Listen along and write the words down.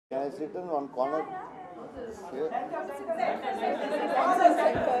Can I sit in one corner? Here?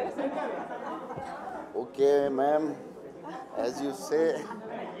 Okay, ma'am. As you say.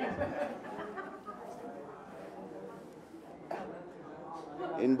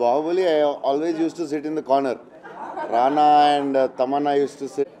 In Bahubali, I always used to sit in the corner. Rana and Tamanna used to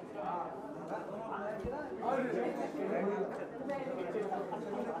sit.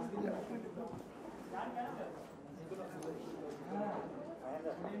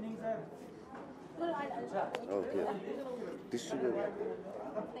 Okay. Tissue paper.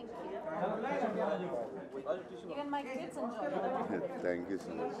 Thank you. Even my kids enjoy it. Thank you so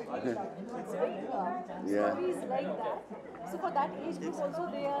much. It's very Yeah. stories like that. So for that age group also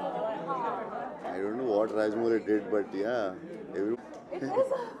they are. I don't know what Rajmouli did, but yeah. It is.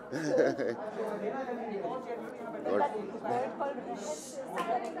 What? That word called radhe is the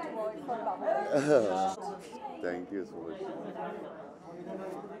correct word for Baba. Thank you so much.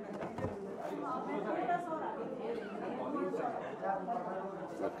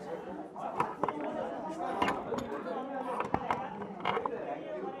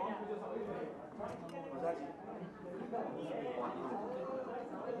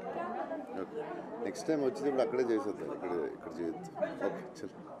 Okay. Next time వచ్చేటప్పుడు అక్కడే చేసేద్దాం ఇక్కడ చేయొద్దు okay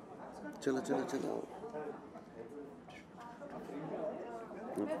చలో చలో చలో చలో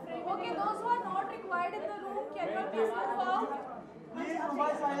Okay, those who are not required in the room, can you please move out?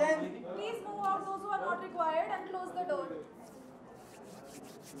 Please move out, those who are not required, and close the door.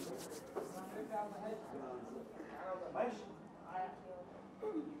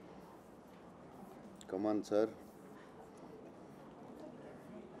 Come on, sir.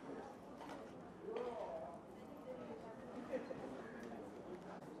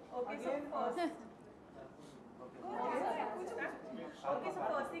 Okay, so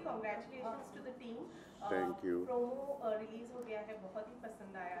firstly, congratulations to the team. Thank you. Promo release हो गया है, बहुत ही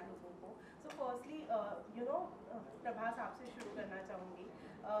पसंद आया लोगों को. So firstly, Prabhas आपसे शुरू करना चाहूँगी.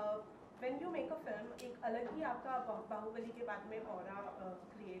 When you make a film, एक अलग ही आपका बाहुबली के बाद में ऑरा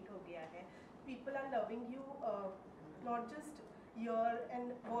क्रिएट हो गया है. People are loving you, not just here and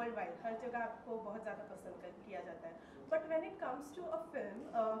worldwide. हर जगह आपको बहुत ज़्यादा पसंद किया जाता है. But when it comes to a film,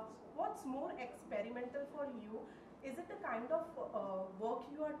 what's more experimental for you? Is it the kind of work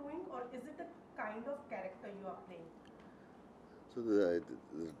you are doing, or is it the kind of character you are playing? So the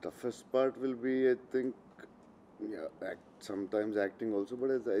toughest part will be, I think, sometimes acting also,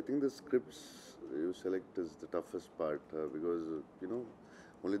 but I think the scripts you select is the toughest part because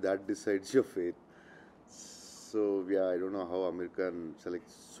only that decides your fate. So yeah, I don't know how American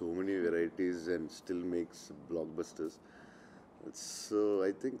selects so many varieties and still makes blockbusters. So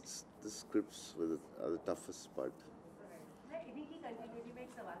I think the scripts are the toughest part. मैं इन्हीं की continuity में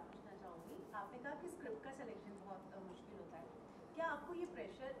एक सवाल पूछना चाहूँगी. आपने कहा कि स्क्रिप्ट का सिलेक्शन बहुत मुश्किल होता है. क्या आपको ये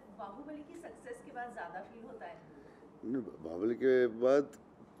प्रेशर बाहुबली की सक्सेस के बाद ज़्यादा फील होता है? No, बाहुबली के बाद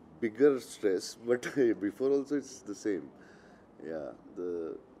bigger stress, but before also it's the same. Yeah,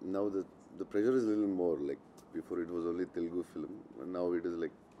 now the pressure is a little more. Like before it was only Telugu film, and now it is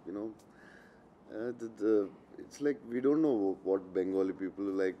like it's like we don't know what Bengali people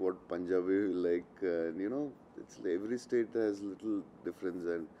like, what Punjabi like, and it's like every state has little difference,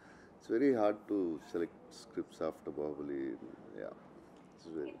 and it's very hard to select scripts after Bahubali. Yeah, it's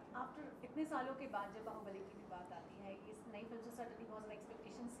very. After इतने सालों के बाद जब बाहुबली की भी बात आती है, इस नई फिल्म से सर्टेनली बहुत सारे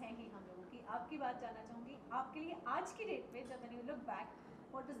एक्सपेक्टेशंस हैं ही हम लोगों की. आपकी बात जानना चाहूँगी, आपके लिए आज की डेट पे जब when you look back,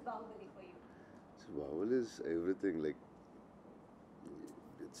 what is Bahubali for you? So Bahubali is everything. Like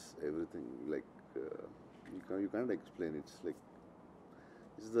it's everything. Like you can't explain. It's like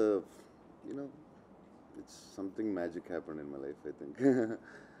it's the it's something magic happened in my life. I think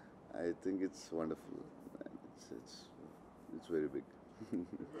I think it's wonderful. It's very big.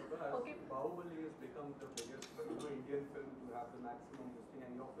 Okay. Bahubali has become the biggest Indian film to have the maximum listing,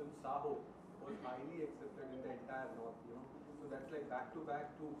 and your film Saho was highly accepted in the entire North. So that's like back to back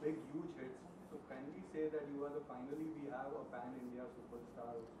two big huge hits. So can we say that finally we have a pan-India superstar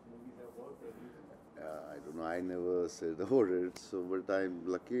whose movies have worked everywhere? I don't know. I never said about it. So, but I'm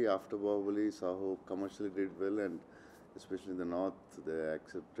lucky. After Bahubali, Saho commercially did well, and especially in the North, they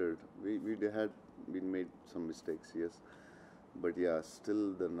accepted. We had made some mistakes, yes. But yeah,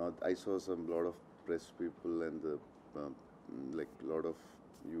 still the North. I saw some lot of press people and the like lot of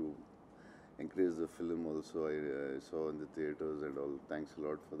you encouraged the film also. I saw in the theaters and all. Thanks a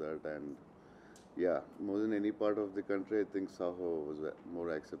lot for that. And yeah, more than any part of the country, I think Saho was more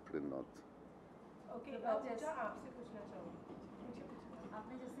accepted in North. Okay, पूजा आपसे पूछना चाहूँगी.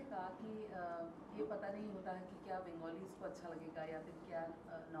 आपने जैसे कहा कि ये पता नहीं होता है कि क्या बंगालीज को अच्छा लगेगा या फिर क्या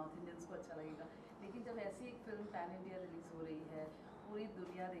नॉर्थ इंडियंस को अच्छा लगेगा, लेकिन जब ऐसी एक फिल्म पैन इंडिया रिलीज हो रही है, पूरी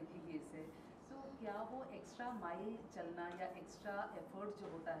दुनिया देखेगी इसे. So क्या वो एक्स्ट्रा माइल चलना या एक्स्ट्रा एफर्ट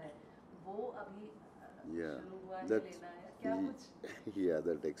जो होता है वो अभी Yeah, शुरू हुआ है that's लेना है क्या कुछ? yeah,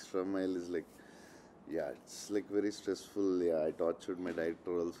 that extra mile is like, yeah, it's like very stressful. Yeah, I tortured my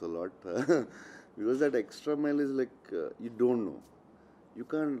director also a lot because that extra mile is like you don't know, you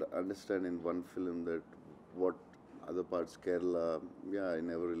can't understand in one film that what other parts Kerala. Yeah, I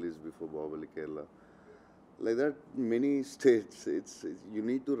never released before Bahubali Kerala. Like that, many states. It's you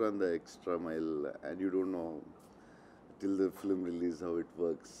need to run the extra mile, and you don't know till the film release how it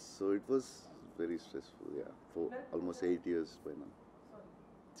works. So it was very stressful. Yeah, for almost 8 years by now.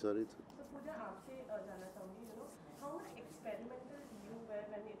 Sorry. So पूजा आपसे जानना चाहूँगी, how much experimental you were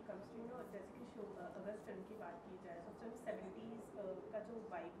when it comes to, जैसे कि show अगर film की बात की जाए तो फिल्म 70s का जो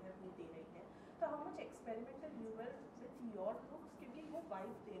वाइब है वो दे रही है, तो how much experimental you were with your looks क्योंकि वो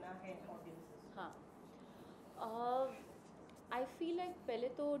वाइब देना है ऑडियंसेस. हाँ, आई फील लाइक पहले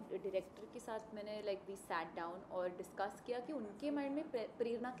तो डायरेक्टर के साथ मैंने लाइक वी सैट डाउन और डिस्कस किया कि उनके माइंड में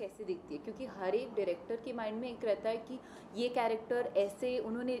प्रेरणा कैसे दिखती है, क्योंकि हर एक डायरेक्टर के माइंड में एक रहता है कि ये कैरेक्टर ऐसे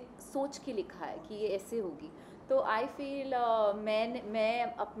उन्होंने सोच के लिखा है कि ये ऐसे होगी. तो आई फील मैं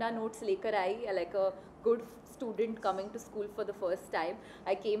अपना नोट्स लेकर I like a good student coming to school for the first time.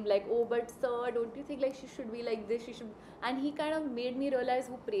 I came like, oh, but sir, don't you think like she should be like this? She should, and he kind of made me realize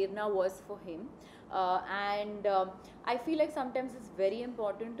who Prerna was for him. And I feel like sometimes it's very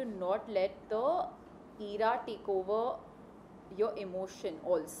important to not let the era take over your emotion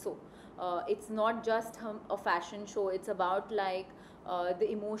also. It's not just a fashion show, it's about like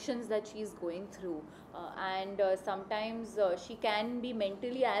the emotions that she's going through, and sometimes she can be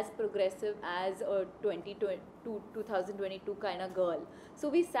mentally as progressive as a 2022 kind of girl. So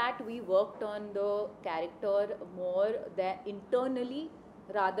we worked on the character more than internally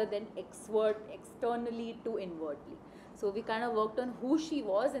rather than externally to inwardly. So we kind of worked on who she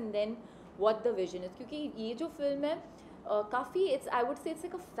was and then what the vision is, क्योंकि ये जो film है काफ़ी I would say it's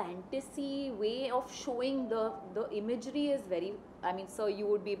like a fantasy way of showing the imagery is very, I mean, sir, you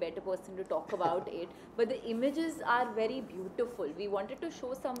would be a better person to talk about it, but the images are very beautiful. We wanted to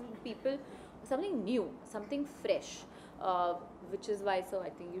show some people something new, something fresh, which is why, sir, I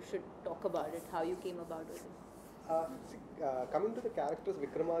think you should talk about it, how you came about it. Coming to the characters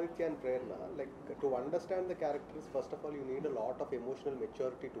Vikramaditya and Prerna, like to understand the characters, first of all, you need a lot of emotional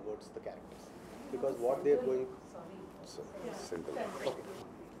maturity towards the characters, because what they are going. Okay.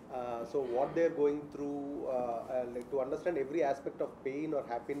 So what they are going through, like to understand every aspect of pain or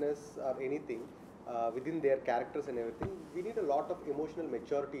happiness or anything within their characters and everything, we need a lot of emotional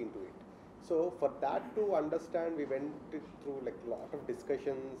maturity into it. So for that to understand, we went through like a lot of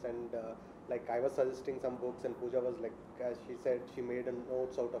discussions, and like I was suggesting some books, and Pooja was like, as she said, she made a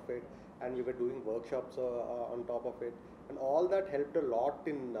notes out of it, and we were doing workshops on top of it, and all that helped a lot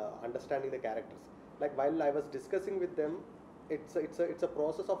in understanding the characters. Like while I was discussing with them, it's a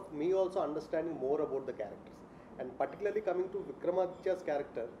process of me also understanding more about the characters, and particularly coming to Vikramaditya's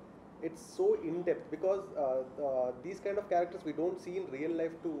character, it's so in depth, because these kind of characters we don't see in real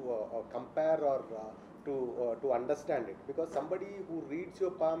life to compare or to understand it, because somebody who reads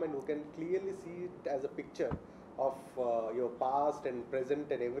your palm and who can clearly see it as a picture of your past and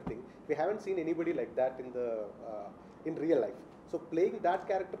present and everything, we haven't seen anybody like that in real life. So playing that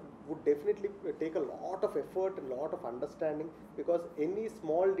character would definitely take a lot of effort and a lot of understanding, because any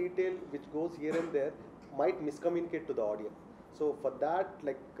small detail which goes here and there might miscommunicate to the audience. So for that,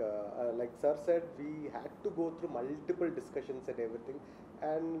 like sir said, we had to go through multiple discussions and everything,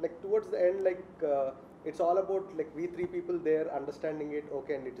 and like towards the end, like it's all about like we three people there understanding it,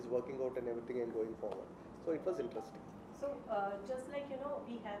 okay, and it is working out and everything and going forward. So it was interesting. So just like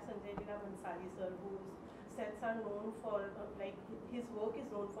we have Sanjay Leela Bhansali sir, whose sets are known for like his work is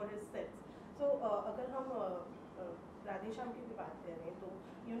known for his sets. So अगर हम राधे श्याम की भी बात करें तो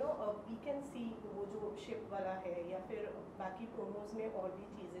we can see वो जो ship वाला है या फिर बाकी प्रोमोज में और भी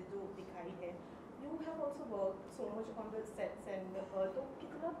चीज़ें जो दिखाई है, you have also worked so much on the sets, and तो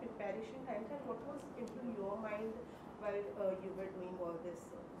कितना preparation time था, what was into your mind while you were doing all this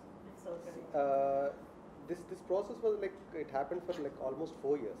research? This process was like, it happened for like almost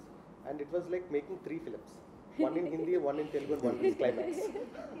 4 years, and it was like making 3 films, one in Hindi, one in Telugu, and one in climax.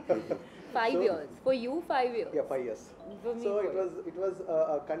 5 years for you, 5 years. Yeah, 5 years. For me, So it was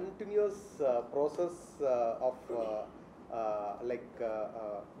a continuous process of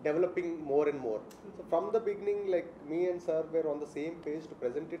developing more and more. So from the beginning, like me and sir were on the same page to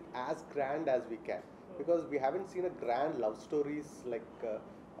present it as grand as we can, because we haven't seen a grand love stories like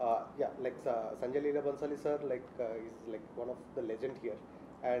Sanjay Leela Bhansali sir, like is like one of the legend here,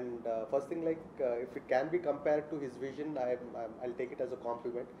 And first thing, if it can be compared to his vision, I'll take it as a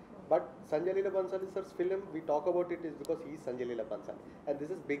compliment. But Sanjay Leela Bhansali sir's film, we talk about it is because he is Sanjay Leela Bhansali, and this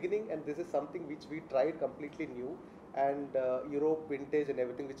is beginning, and this is something which we tried completely new, and Europe vintage and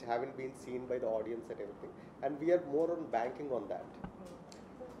everything which haven't been seen by the audience and everything, and we are more on banking on that.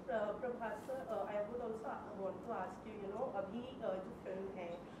 Prabhas sir, I would also want to ask you, you know, अभी जो film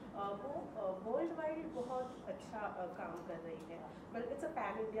है वो world wide बहुत अच्छा काम कर रही है, but it's a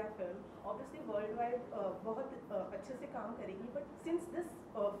pan India film, obviously world wide बहुत अच्छे से काम करेगी, but since this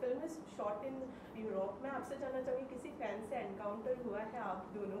film is shot in Europe, मैं आपसे जानना चाहूँगी किसी फैन से एनकाउंटर हुआ है आप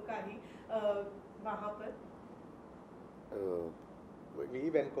दोनों का ही वहाँ पर?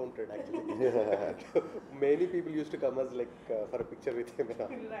 We've encountered actually. Many people used to come as for a picture with him.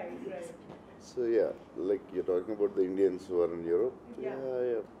 Right. So yeah, like you're talking about the Indians who are in Europe.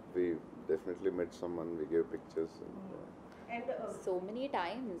 Yeah. We definitely met someone. We gave pictures. And So many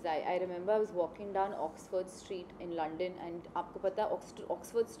times. I remember I was walking down Oxford Street in London, and आपको पता है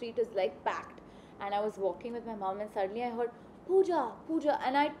Oxford Street is like packed. And I was walking with my mom, and suddenly I heard Pooja,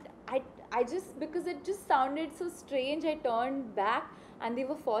 and I just, because it just sounded so strange, I turned back, and they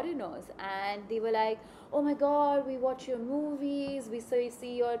were foreigners, and they were like, oh my god, we watch your movies, we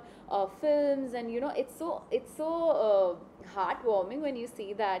see your films, and you know, it's so heartwarming when you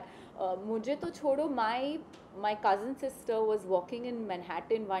see that. Mujhe to chodo, my cousin sister was walking in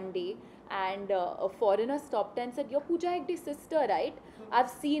Manhattan one day, and a foreigner stopped and said, you're Pooja Hegde's sister, right?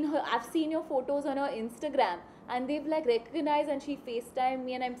 I've seen your photos on her Instagram. And they've like recognized, and she FaceTimed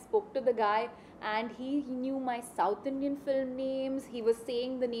me, and I spoke to the guy, and he knew my South Indian film names. He was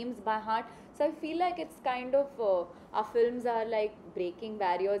saying the names by heart. So I feel like it's kind of our films are like breaking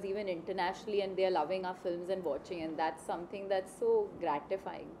barriers even internationally, and they're loving our films and watching, and that's something that's so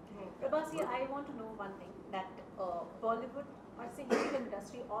gratifying. Prabhas, I want to know one thing, that Bollywood, or say Hindi film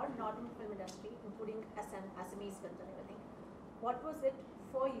industry or northern film industry, including Assamese films and everything, what was it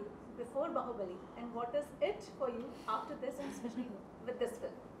for you before Bahubali, and what is it for you after this, and especially with this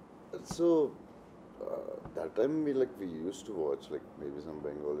film? So that time we used to watch like maybe some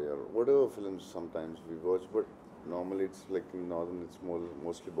Bengali or whatever films. Sometimes we watch, but normally it's like in northern it's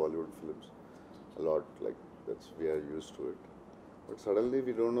mostly Bollywood films. A lot, like that's, we are used to it. But suddenly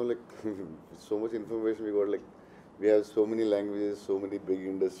we don't know, like so much information we got, like we have so many languages, so many big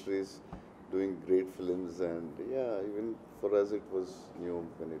industries doing great films, and yeah, even for us it was new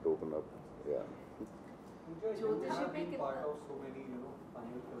when it opened up. Yeah. You have been part of so many, you know,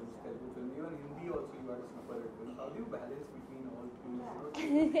 Tamil films, Telugu films, even Hindi also you had a superhit film. How do you balance between all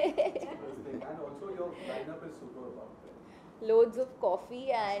these, and also your lineup is super about that. Loads of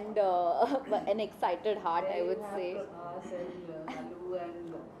coffee and an excited heart, I would say. Prabhas and Alu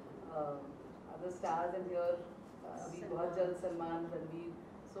and other stars, and here अभी बहुत जल्द Salman, Ranveer,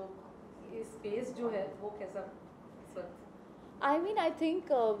 so ये space जो है वो कैसा इस वक्त? I mean, I think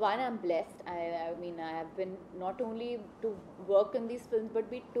one, I'm blessed. I mean, I have been not only to work in these films,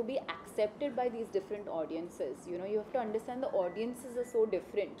 but to be accepted by these different audiences. You know, you have to understand the audiences are so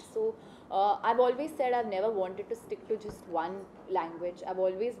different. So I've always said I've never wanted to stick to just one language. I've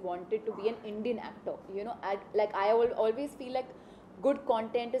always wanted to be an Indian actor. You know, I always feel like good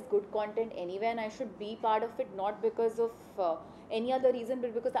content is good content anywhere, and I should be part of it, not because of any other reason,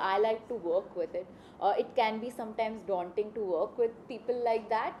 but because I like to work with it. It can be sometimes daunting to work with people like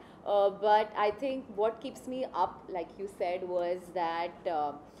that, but I think what keeps me up, like you said, was that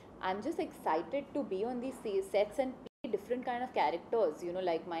I'm just excited to be on these sets and play different kind of characters, you know,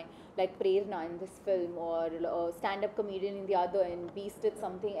 like Prerna in this film, or stand-up comedian in the other, and Beast it's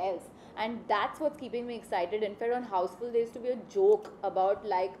something else, and that's what's keeping me excited. In fact, on Houseful there used to be a joke about,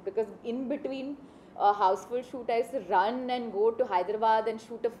 like, because in between a Houseful shoot I used to run and go to Hyderabad and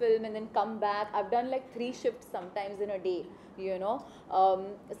shoot a film and then come back. I've done like 3 shifts sometimes in a day, you know.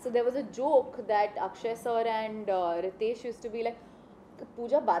 So there was a joke that Akshay sir and Ritesh used to be like,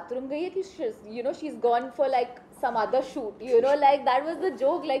 Pooja bathroom gayi hai ki, you know, she's gone for like some other shoot, you know, like that was the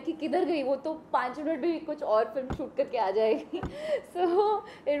joke, like कि किधर गई वो, तो 5 minute में कुछ और film shoot करके आ जाएगी. So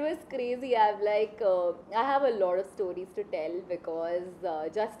it was crazy. I have a lot of stories to tell, because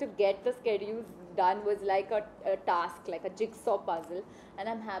just to get the schedules done was like a task, like a jigsaw puzzle, and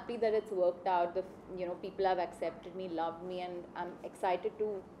I'm happy that it's worked out. People have accepted me, loved me, and I'm excited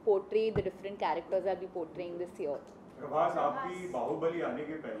to portray the different characters I'll be portraying this year. Prabhas, आपकी बाहुबली आने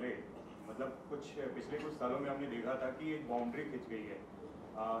के पहले, मतलब पिछले कुछ सालों में हमने देखा था कि एक बाउंड्री खिंच गई है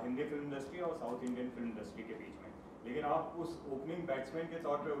हिंदी फिल्म इंडस्ट्री और साउथ इंडियन फिल्म इंडस्ट्री के बीच में, लेकिन आप उस ओपनिंग बैट्समैन के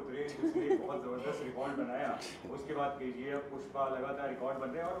तौर पे उतरे जिसने बहुत ज़बरदस्त रिकॉर्ड बनाया. उसके बाद KGF, पुष्पा, लगातार रिकॉर्ड बन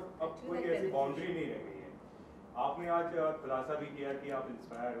रहे हैं, और अब कोई ऐसी बाउंड्री नहीं रह गई है. आपने आज खुलासा भी किया कि आप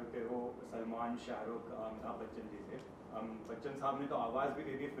इंस्पायर होते हो सलमान, शाहरुख, अमिताभ बच्चन जी से। बच्चन साहब ने तो आवाज़ भी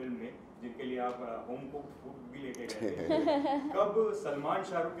दे दी फिल्म में, जिनके लिए आप होम कुक्ड फूड भी लेके गए थे। कब सलमान,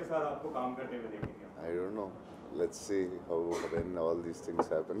 शाहरुख के साथ आपको काम करते हुए देखेंगे? I don't know. Let's see how when all these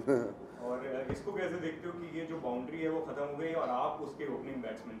things happen. और इसको कैसे देखते हो कि ये जो बाउंड्री है वो खत्म हो गई और आप उसके ओपनिंग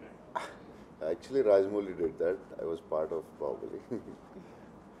बैट्समैन रहे? Actually, Rajmouli did that. I was part of Bahubali.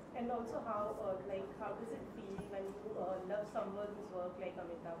 And also how does it feel when you love someone's work like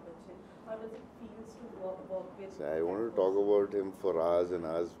Amitabh Bachchan? How does it feel to work with? So I want to talk about him for hours and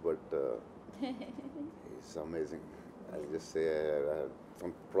hours, but he's amazing. I'll just say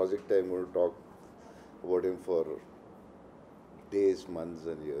on project I'm going to talk about him for days, months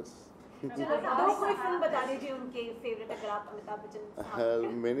and years. दो कोई film बता दीजिए उनके favourite अगर आप Amitabh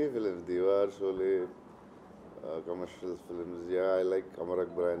Bachchan. Many films, Diwar, Sholay, commercial films. Yeah, I like Amar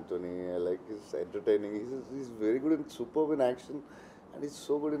Akbar Anthony. I like his entertaining. He's very good in superb in action, and he's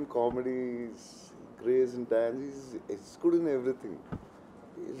so good in comedy. He's grace in dance. He's good in everything.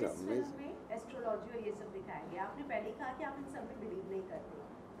 He's इस film amazing. में astrology और ये सब दिखाया गया। आपने पहले कहा कि आप इन सब में बिलीव नहीं करते,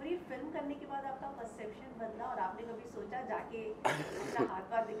 पर ये फिल्म करने के बाद आपका परसेप्शन बदला और आपने कभी सोचा जाके अपना हाथ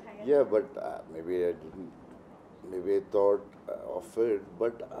पाथ दिखाया? Yeah, but maybe I didn't. Maybe I thought of it,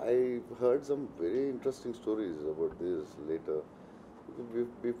 but I heard some very interesting stories about this later.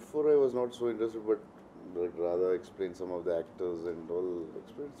 Before I was not so interested, but rather explain some of the actors and all.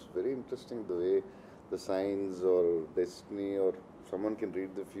 It's very interesting the way the signs or destiny or someone can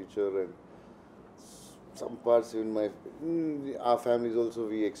read the future, and some parts in our families also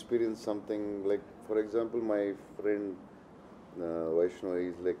we experience something. Like for example, my friend Vaishnav,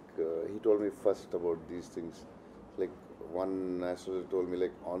 he's like he told me first about these things. Like one astrologer told me,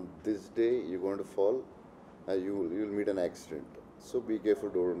 like on this day you're going to fall, you'll meet an accident. So be careful,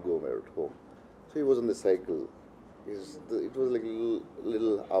 don't go at home. So he was on the cycle. It was like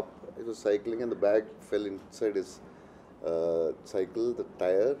little up. It was cycling and the bag fell inside his cycle, the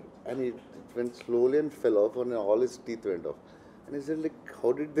tire, and it went slowly and fell off, and all his teeth went off. And he said, like,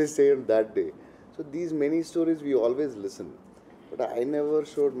 how did they say on that day? So these many stories we always listen, but I never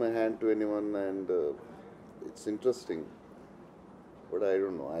showed my hand to anyone, and it's interesting. But I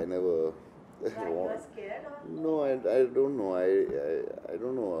don't know. I never. Why you are scared or? No, I don't know. I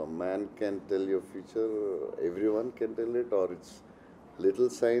don't know. A man can tell your future. Everyone can tell it, or it's little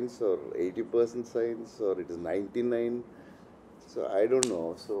science, or 80% science, or it is 99. So I don't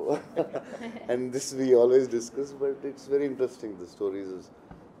know. So and this we always discuss, but it's very interesting the stories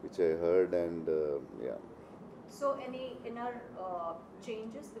which I heard, and yeah. So any inner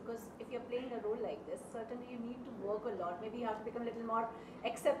changes, because if you're playing a role like this, certainly you need to work a lot. Maybe you have to become a little more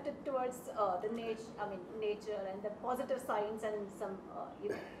accepted towards the nature and the positive signs, and some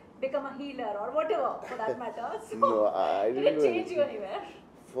become a healer or whatever for that matter. So No, I did didn't it do change you anything. anywhere?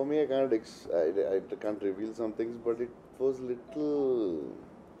 For me, I can't reveal some things, but it was little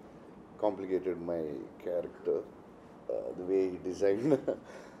complicated, my character, the way he designed.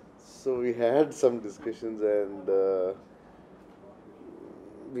 So we had some discussions, and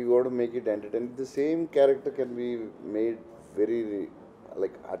we want to make it entertaining. The same character can be made very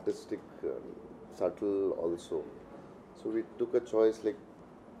like artistic, subtle also. So we took a choice. Like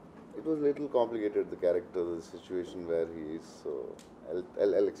it was a little complicated, the character, the situation where he is. So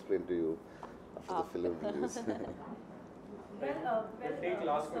I'll explain to you after the film release. Take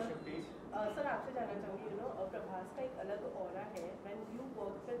last question, please. Sir आपसे जानना चाहूँगी प्रभास का एक अलग aura है when you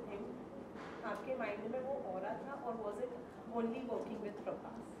worked with him आपके mind में वो ऑरा था or was it only working with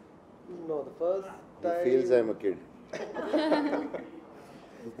Prabhas? No, the first time. He feels I'm a kid.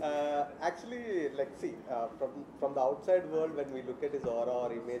 Actually, like see, from the outside world, when we look at his aura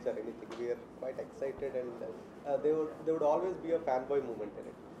or image or anything, we are quite excited, and there would always be a fanboy moment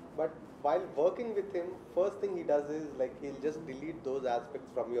in it. But while working with him, first thing he does is like he'll just delete those aspects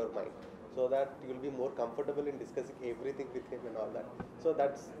from your mind, so that you'll be more comfortable in discussing everything with him and all that. So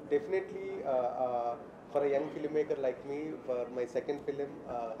that's definitely for a young filmmaker like me, for my second film,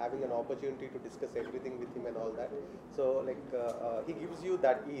 having an opportunity to discuss everything with him and all that. So like he gives you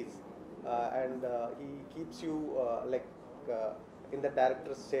that ease, and he keeps you in the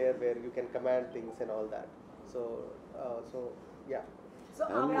director's chair where you can command things and all that. So yeah. So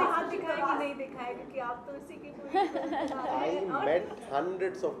आपने हाथ दिखाया कि नहीं दिखाया क्योंकि आप तो इसी की पूरी फिल्म बना रहे हैं I और met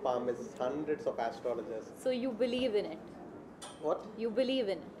hundreds of palmists, hundreds of astrologers. So you believe in it? What? You believe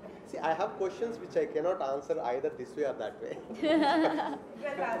in it? See, I have questions which I cannot answer either this way or that way.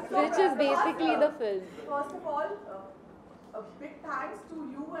 Which is basically the film. First of all, a big thanks to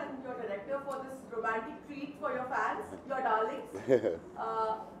you and your director for this romantic treat for your fans, your darlings.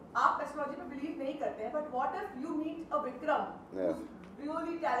 आप astrology में believe नहीं करते हैं, but what if you meet a Vikram who's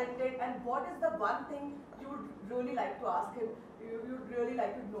really talented, and what is the one thing you would really like to ask him, you'd really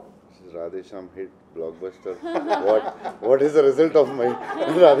like to know? Radhe Shyam hit blockbuster. What is the result of my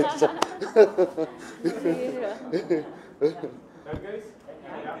Radhe Shyam? Well, guys,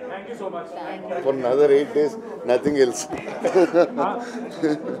 thank you so much. For another 8 days, nothing else.